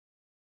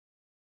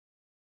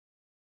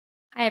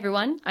Hi,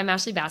 everyone. I'm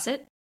Ashley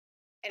Bassett,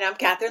 And I'm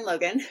Catherine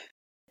Logan.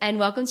 and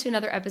welcome to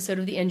another episode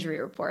of the Injury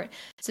Report.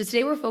 So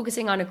today we're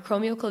focusing on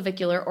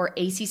acromioclavicular or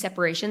AC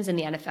separations in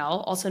the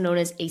NFL, also known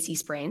as AC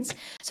sprains.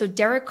 So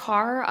Derek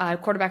Carr,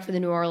 quarterback for the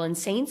New Orleans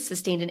Saints,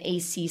 sustained an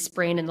AC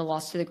sprain in the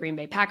loss to the Green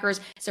Bay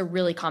Packers. It's a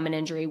really common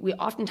injury. We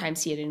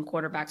oftentimes see it in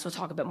quarterbacks. We'll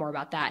talk a bit more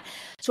about that.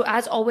 So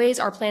as always,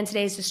 our plan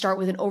today is to start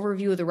with an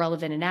overview of the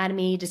relevant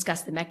anatomy,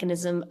 discuss the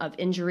mechanism of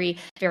injury,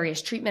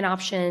 various treatment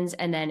options,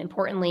 and then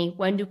importantly,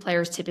 when do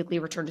players typically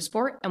return to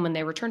sport? And when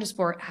they return to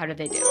sport, how do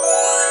they do?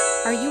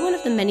 Are you one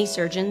of the many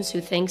surgeons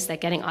who thinks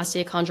that getting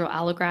osteochondral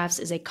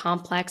allografts is a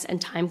complex and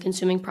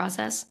time-consuming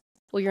process?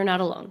 Well, you're not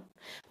alone.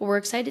 But we're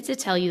excited to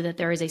tell you that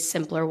there is a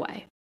simpler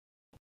way.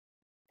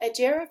 At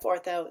JRF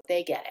Ortho,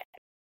 they get it.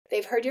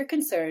 They've heard your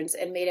concerns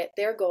and made it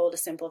their goal to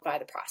simplify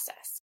the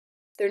process.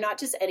 They're not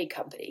just any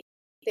company.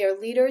 They are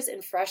leaders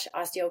in fresh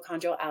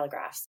osteochondral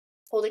allografts,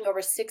 holding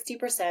over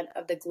 60%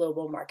 of the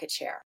global market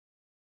share.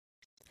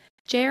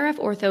 JRF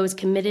Ortho is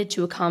committed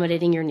to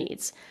accommodating your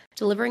needs,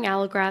 delivering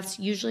allografts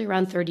usually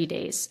around 30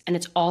 days, and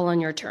it's all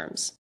on your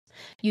terms.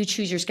 You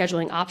choose your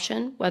scheduling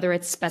option, whether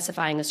it's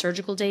specifying a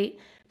surgical date,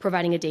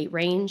 providing a date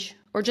range,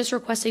 or just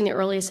requesting the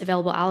earliest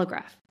available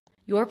allograft.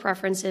 Your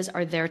preferences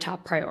are their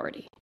top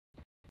priority.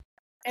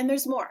 And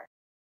there's more.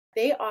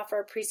 They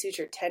offer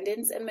pre-sutured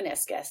tendons and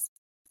meniscus,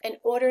 and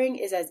ordering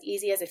is as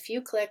easy as a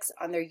few clicks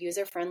on their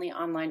user-friendly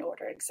online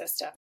ordering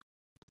system.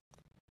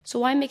 So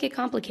why make it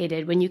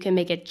complicated when you can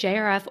make it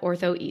JRF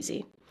Ortho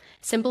easy?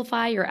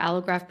 Simplify your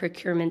allograft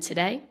procurement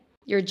today.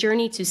 Your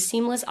journey to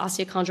seamless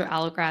osteochondral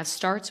allografts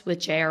starts with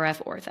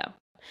JRF Ortho.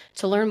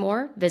 To learn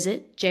more,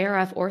 visit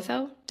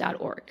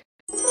jrfortho.org.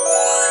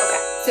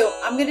 Okay, so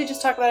I'm going to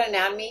just talk about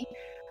anatomy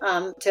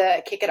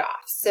to kick it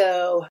off.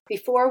 So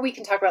before we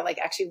can talk about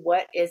actually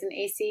what is an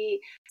AC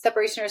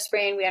separation or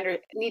sprain, we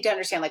need to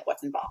understand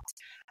what's involved.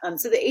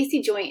 So the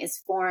AC joint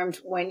is formed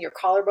when your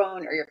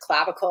collarbone or your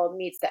clavicle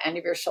meets the end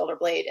of your shoulder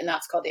blade, and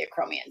that's called the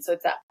acromion. So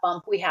it's that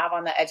bump we have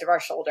on the edge of our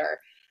shoulder.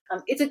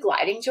 It's a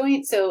gliding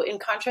joint. So in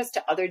contrast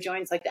to other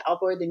joints like the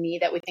elbow or the knee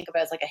that we think of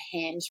as like a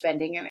hinge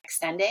bending and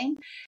extending,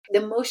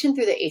 the motion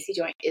through the AC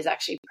joint is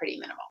actually pretty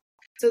minimal.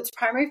 So its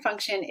primary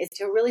function is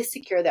to really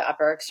secure the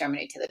upper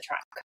extremity to the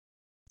trunk.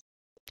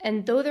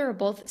 And though there are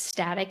both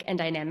static and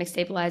dynamic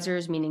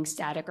stabilizers, meaning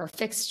static are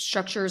fixed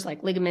structures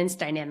like ligaments,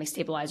 dynamic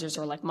stabilizers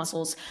are like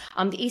muscles,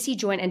 the AC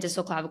joint and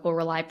distal clavicle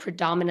rely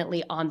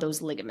predominantly on those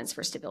ligaments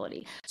for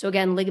stability. So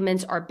again,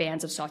 ligaments are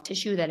bands of soft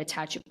tissue that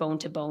attach bone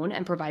to bone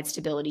and provide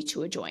stability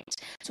to a joint.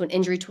 So an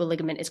injury to a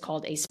ligament is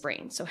called a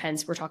sprain. So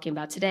hence we're talking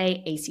about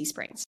today AC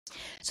sprains.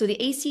 So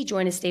the AC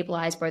joint is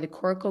stabilized by the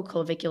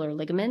corticoclavicular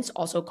ligaments,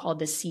 also called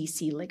the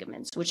CC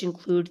ligaments, which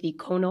include the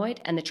conoid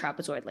and the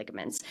trapezoid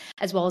ligaments,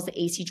 as well as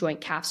the AC joint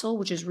capsule,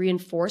 which is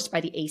reinforced by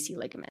the AC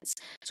ligaments.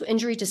 So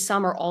injury to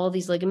some or all of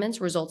these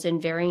ligaments results in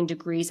varying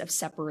degrees of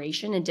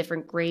separation in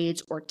different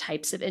grades or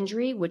types of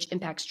injury, which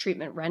impacts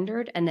treatment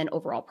rendered and then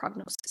overall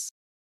prognosis.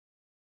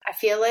 I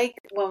feel like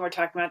when we're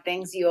talking about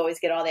things, you always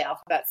get all the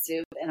alphabet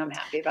soup, and I'm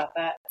happy about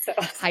that. So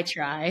I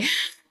try.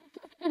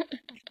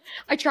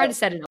 I try to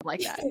set it up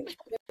like that.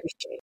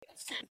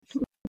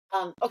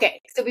 Okay,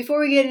 so before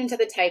we get into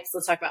the types,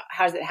 let's talk about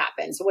how does it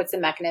happen. So what's the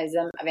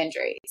mechanism of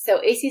injury?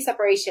 So AC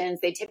separations,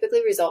 they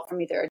typically result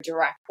from either a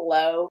direct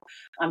blow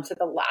to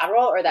the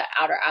lateral or the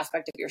outer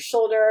aspect of your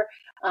shoulder.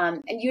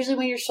 And usually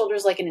when your shoulder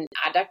is in an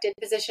adducted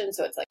position,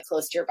 so it's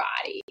close to your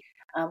body.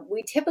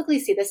 We typically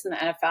see this in the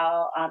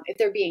NFL if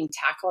they're being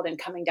tackled and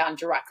coming down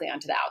directly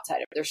onto the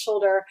outside of their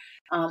shoulder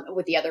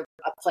with the other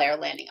player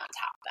landing on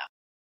top of them.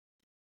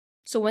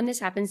 So when this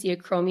happens, the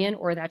acromion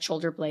or that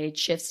shoulder blade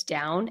shifts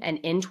down and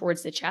in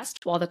towards the chest,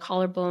 while the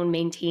collarbone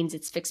maintains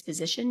its fixed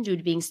position due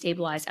to being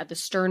stabilized at the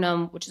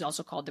sternum, which is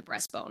also called the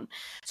breastbone.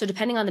 So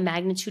depending on the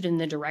magnitude and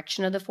the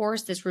direction of the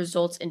force, this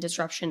results in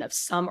disruption of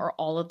some or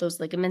all of those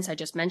ligaments I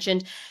just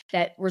mentioned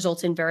that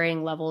results in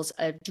varying levels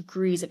of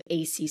degrees of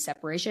AC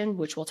separation,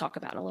 which we'll talk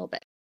about in a little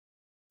bit.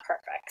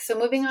 Perfect. So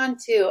moving on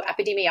to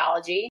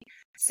epidemiology.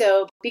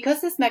 So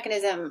because this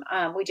mechanism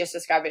we just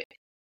described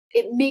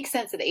it makes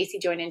sense that the AC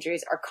joint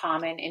injuries are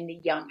common in the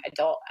young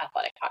adult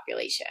athletic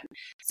population.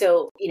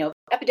 So,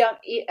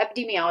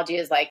 epidemiology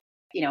is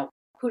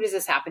who does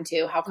this happen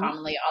to? How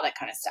commonly? All that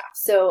kind of stuff.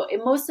 So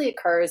it mostly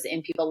occurs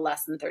in people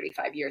less than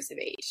 35 years of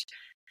age.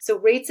 So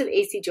rates of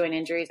AC joint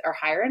injuries are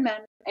higher in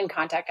men and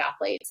contact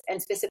athletes,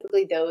 and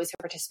specifically those who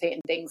participate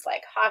in things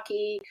like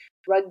hockey,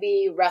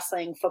 rugby,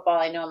 wrestling, football.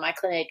 I know in my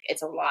clinic,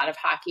 it's a lot of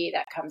hockey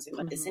that comes in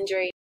with this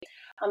injury.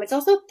 It's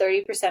also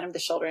 30% of the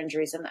shoulder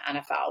injuries in the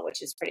NFL,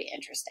 which is pretty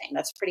interesting.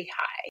 That's pretty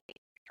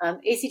high.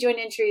 AC joint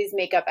injuries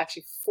make up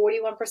actually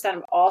 41%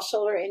 of all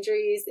shoulder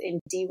injuries in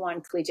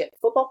D1 collegiate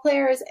football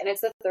players, and it's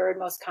the third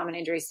most common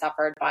injury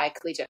suffered by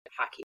collegiate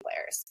hockey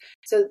players.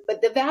 So,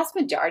 but the vast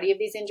majority of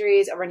these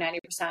injuries, over 90%,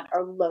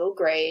 are low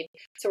grade.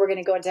 So we're going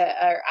to go into,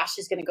 or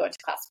Ashley's going to go into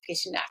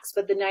classification next,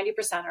 but the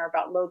 90% are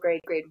about low grade,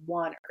 grade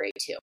 1 or grade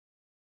 2.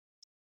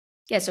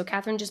 Yeah, so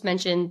Catherine just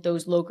mentioned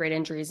those low-grade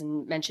injuries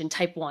and mentioned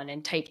type 1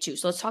 and type 2.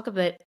 So let's talk a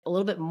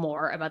little bit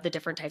more about the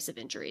different types of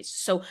injuries.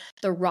 So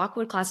the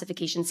Rockwood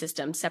classification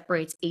system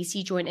separates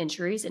AC joint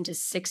injuries into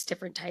 6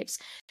 different types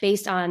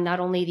based on not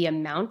only the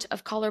amount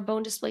of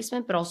collarbone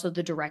displacement, but also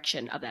the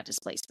direction of that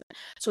displacement.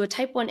 So a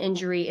type 1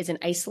 injury is an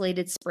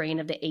isolated sprain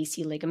of the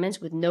AC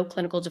ligaments with no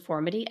clinical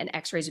deformity, and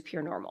x-rays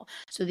appear normal.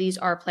 So these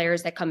are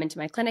players that come into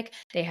my clinic.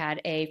 They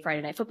had a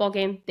Friday night football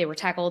game. They were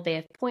tackled. They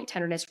have point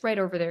tenderness right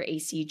over their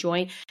AC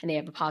joint, and they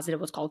have a positive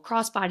what's called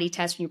cross-body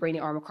test when you bring the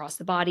arm across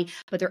the body,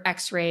 but their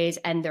x-rays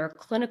and their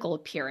clinical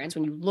appearance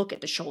when you look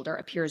at the shoulder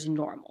appears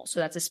normal.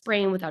 So that's a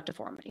sprain without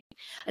deformity.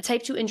 A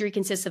type 2 injury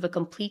consists of a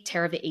complete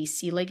tear of the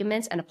AC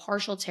ligaments and a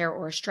partial tear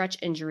or a stretch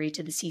injury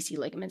to the CC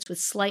ligaments with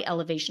slight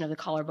elevation of the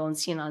collarbone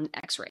seen on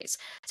x-rays,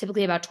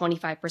 typically about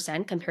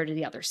 25% compared to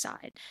the other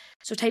side.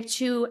 So type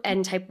 2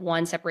 and type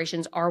 1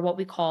 separations are what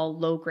we call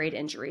low-grade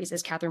injuries.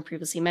 As Catherine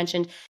previously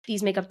mentioned,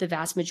 these make up the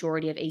vast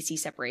majority of AC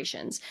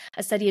separations.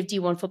 A study of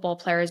D1 football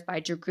players by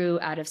Drew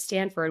out of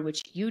Stanford,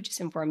 which you just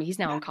informed me, he's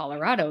now in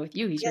Colorado with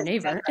you. He's your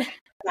neighbor.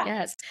 Yeah.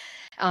 Yes.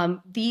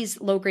 These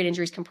low-grade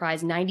injuries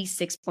comprise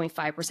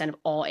 96.5% of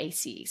all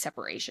AC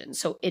separations.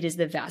 So it is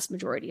the vast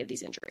majority of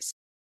these injuries.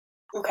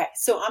 Okay,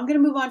 so I'm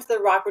going to move on to the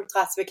Rockwood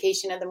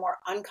classification of the more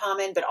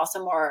uncommon, but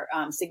also more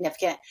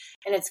significant.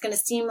 And it's going to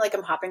seem like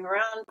I'm hopping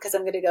around because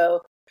I'm going to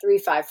go 3,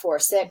 5, 4,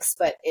 6,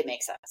 but it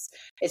makes sense.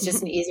 It's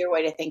just an easier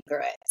way to think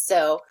through it.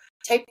 So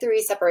type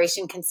 3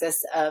 separation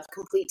consists of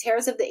complete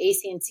tears of the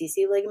AC and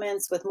CC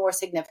ligaments with more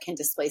significant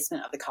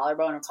displacement of the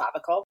collarbone or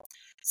clavicle.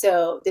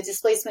 So the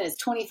displacement is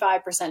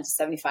 25%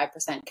 to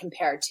 75%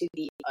 compared to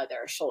the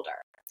other shoulder.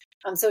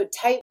 So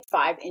type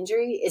 5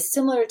 injury is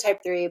similar to type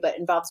 3, but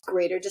involves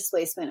greater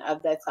displacement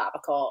of the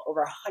clavicle,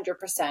 over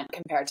 100%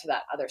 compared to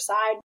that other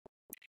side.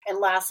 And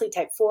lastly,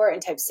 type 4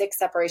 and type 6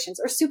 separations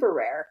are super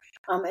rare,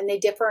 and they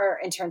differ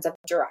in terms of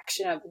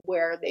direction of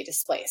where they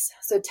displace.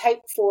 So type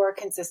 4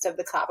 consists of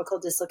the clavicle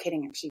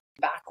dislocating actually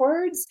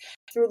backwards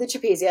through the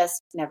trapezius,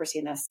 never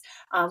seen this,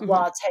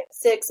 while type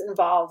 6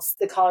 involves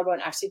the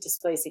collarbone actually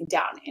displacing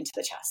down into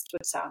the chest,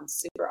 which sounds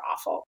super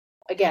awful.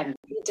 Again,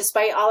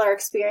 despite all our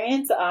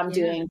experience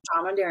doing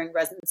trauma during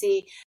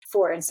residency,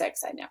 4 and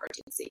 6, I never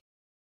did see.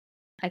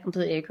 I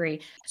completely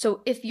agree.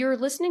 So if you're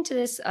listening to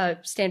this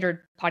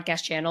standard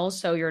podcast channel,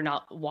 so you're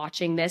not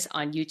watching this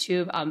on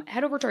YouTube,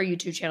 head over to our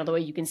YouTube channel the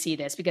way you can see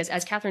this, because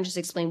as Catherine just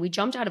explained, we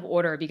jumped out of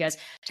order because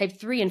type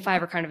 3 and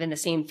 5 are kind of in the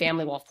same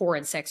family, while 4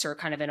 and 6 are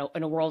kind of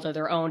in a world of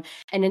their own.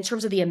 And in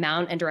terms of the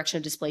amount and direction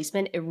of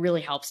displacement, it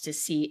really helps to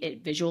see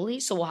it visually.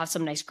 So we'll have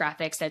some nice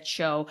graphics that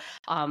show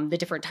the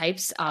different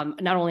types,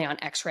 not only on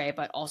x-ray,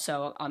 but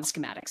also on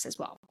schematics as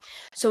well.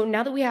 So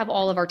now that we have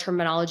all of our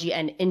terminology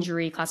and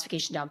injury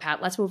classification down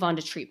pat, let's move on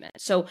to treatment.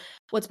 So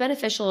what's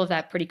beneficial of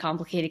that pretty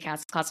complicated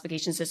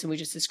classification system we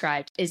just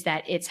described is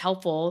that it's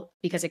helpful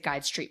because it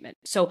guides treatment.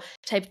 So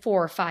type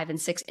 4, 5,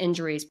 and 6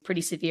 injuries,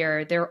 pretty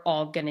severe, they're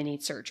all going to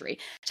need surgery.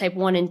 Type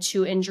 1 and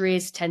 2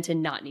 injuries tend to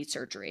not need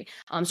surgery.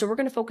 So we're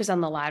going to focus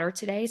on the latter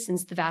today,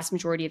 since the vast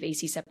majority of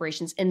AC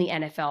separations in the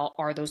NFL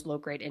are those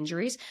low-grade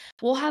injuries.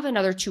 We'll have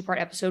another 2-part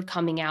episode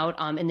coming out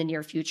in the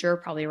near future,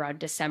 probably around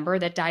December,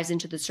 that dives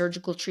into the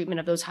surgical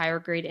treatment of those higher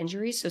grade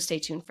injuries. So stay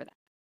tuned for that.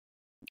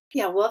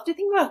 Yeah, we'll have to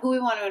think about who we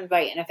want to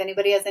invite. And if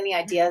anybody has any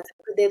ideas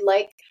who they'd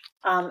like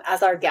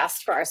as our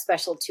guest for our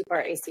special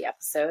 2-part AC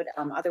episode,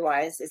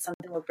 otherwise it's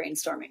something we're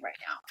brainstorming right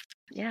now.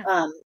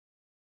 Yeah.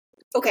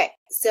 Okay,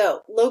 so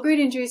low-grade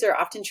injuries are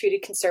often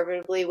treated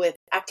conservatively with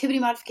activity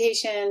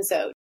modification,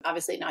 so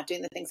obviously not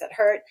doing the things that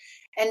hurt,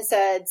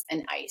 NSAIDs,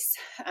 and ice.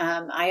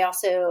 I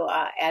also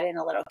add in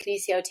a little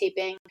kinesio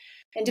taping.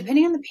 And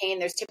depending on the pain,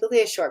 there's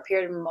typically a short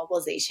period of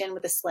immobilization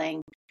with a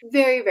sling.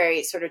 Very,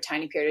 very sort of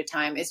tiny period of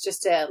time. It's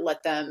just to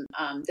let them,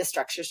 the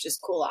structures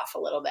just cool off a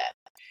little bit.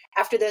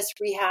 After this,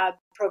 rehab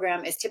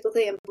program is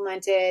typically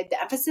implemented.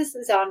 The emphasis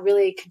is on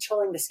really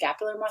controlling the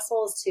scapular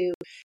muscles to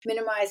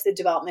minimize the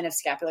development of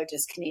scapular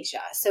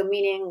dyskinesia. So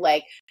meaning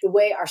like the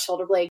way our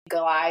shoulder blade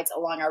glides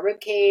along our rib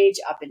cage,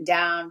 up and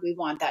down, we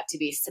want that to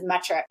be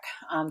symmetric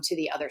to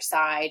the other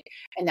side,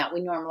 and that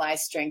we normalize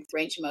strength,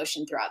 range of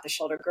motion throughout the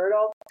shoulder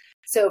girdle.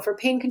 So for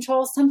pain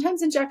control,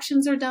 sometimes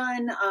injections are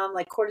done,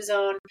 like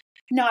cortisone.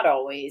 Not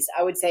always.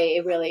 I would say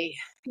it really,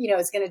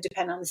 it's going to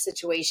depend on the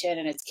situation,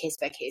 and it's case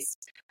by case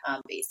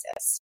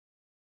basis.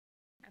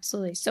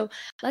 Absolutely. So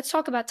let's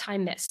talk about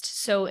time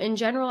missed. So in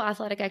general,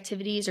 athletic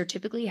activities are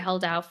typically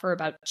held out for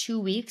about 2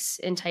 weeks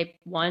in type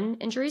 1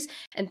 injuries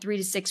and 3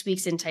 to 6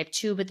 weeks in type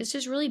 2. But this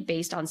is really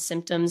based on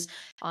symptoms,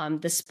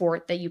 the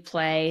sport that you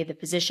play, the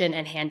position,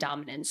 and hand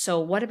dominance.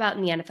 So what about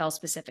in the NFL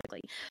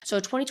specifically? So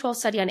a 2012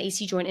 study on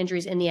AC joint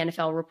injuries in the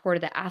NFL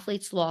reported that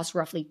athletes lost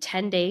roughly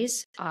 10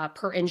 days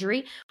per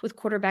injury, with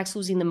quarterbacks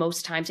losing the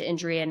most time to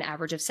injury, an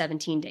average of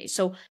 17 days.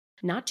 So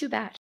not too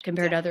bad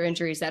compared to other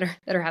injuries that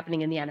are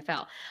happening in the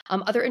NFL.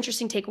 Other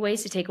interesting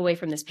takeaways to take away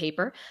from this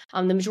paper: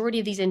 the majority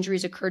of these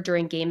injuries occurred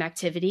during game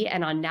activity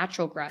and on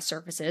natural grass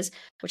surfaces,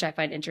 which I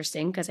find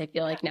interesting because I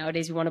feel like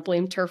nowadays we want to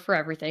blame turf for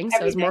everything.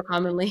 So it's more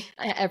commonly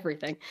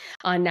everything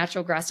on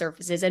natural grass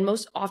surfaces, and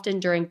most often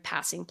during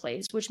passing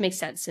plays, which makes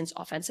sense since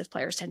offensive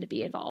players tend to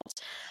be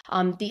involved.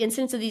 The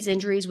incidence of these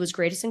injuries was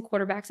greatest in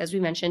quarterbacks, as we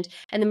mentioned,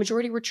 and the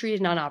majority were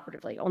treated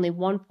non-operatively. Only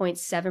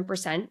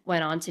 1.7%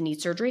 went on to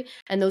need surgery,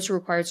 and those who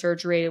required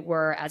surgery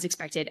were, as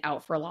expected,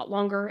 out for a lot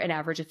longer, an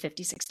average of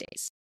 56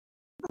 days.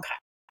 Okay.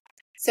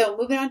 So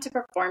moving on to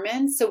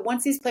performance. So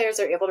once these players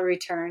are able to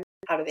return,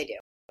 how do they do?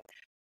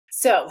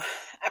 So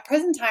at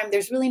present time,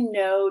 there's really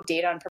no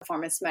data on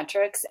performance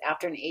metrics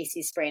after an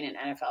AC sprain in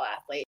NFL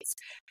athletes.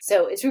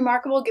 So it's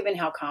remarkable given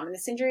how common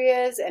this injury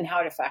is and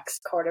how it affects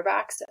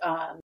quarterbacks,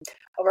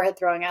 overhead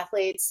throwing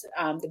athletes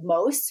the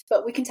most.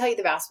 But we can tell you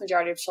the vast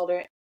majority of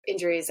shoulder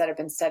injuries that have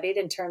been studied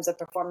in terms of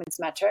performance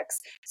metrics.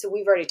 So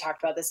we've already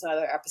talked about this in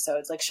other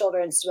episodes, like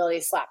shoulder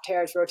instability, slap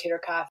tears,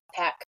 rotator cuff,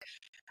 pec.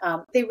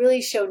 They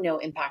really show no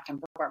impact on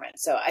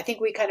performance. So I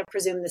think we kind of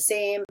presume the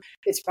same.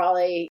 It's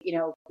probably,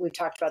 we've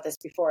talked about this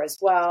before as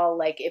well.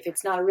 Like if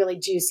it's not a really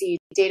juicy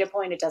data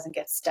point, it doesn't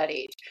get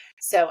studied.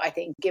 So I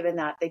think given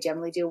that they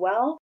generally do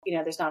well,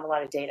 there's not a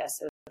lot of data.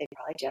 So they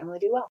probably generally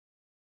do well.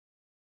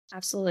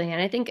 Absolutely. And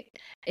I think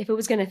if it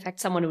was going to affect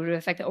someone, it would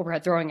affect the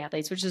overhead throwing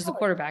athletes, which is the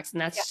quarterbacks. And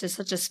that's just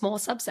such a small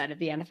subset of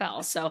the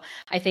NFL. So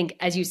I think,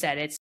 as you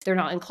said, they're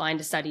not inclined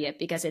to study it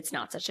because it's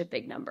not such a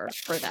big number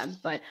for them.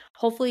 But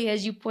hopefully,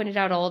 as you pointed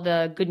out, all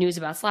the good news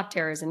about slap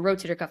tears and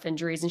rotator cuff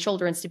injuries and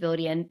shoulder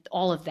instability and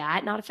all of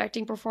that not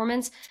affecting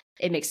performance,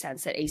 it makes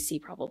sense that AC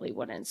probably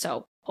wouldn't.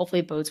 So hopefully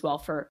it bodes well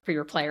for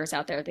your players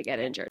out there that get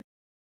injured.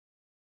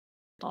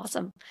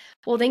 Awesome.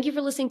 Well, thank you for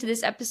listening to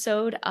this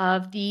episode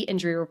of the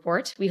Injury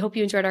Report. We hope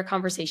you enjoyed our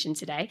conversation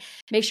today.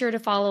 Make sure to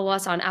follow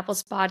us on Apple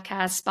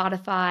Podcasts,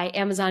 Spotify,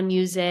 Amazon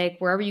Music,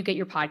 wherever you get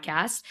your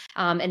podcasts.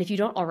 And if you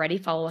don't already,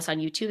 follow us on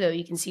YouTube, though.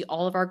 You can see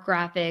all of our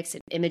graphics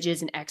and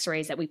images and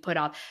x-rays that we put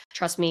up.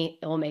 Trust me,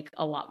 it will make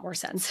a lot more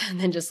sense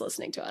than just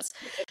listening to us.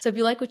 So if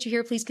you like what you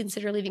hear, please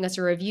consider leaving us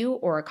a review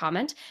or a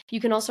comment. You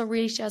can also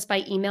reach us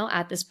by email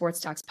at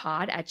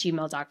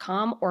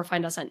thesportsdocspod@gmail.com or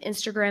find us on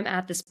Instagram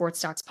at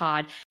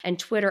thesportsdocspod and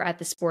Twitter at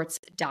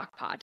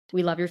thesportsdocpod.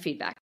 We love your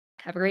feedback.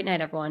 Have a great night,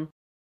 everyone.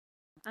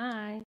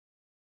 Bye.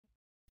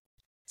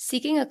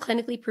 Seeking a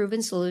clinically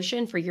proven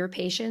solution for your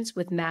patients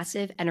with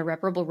massive and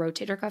irreparable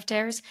rotator cuff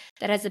tears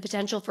that has the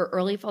potential for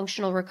early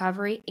functional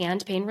recovery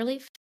and pain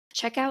relief?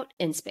 Check out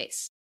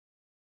InSpace.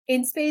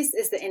 InSpace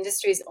is the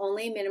industry's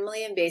only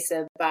minimally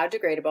invasive,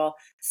 biodegradable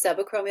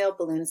subacromial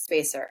balloon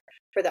spacer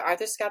for the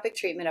arthroscopic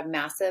treatment of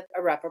massive,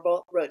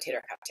 irreparable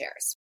rotator cuff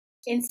tears.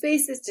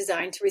 InSpace is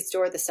designed to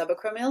restore the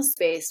subacromial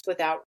space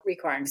without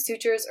requiring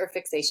sutures or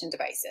fixation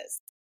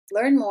devices.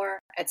 Learn more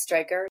at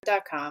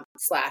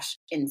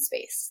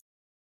stryker.com/InSpace.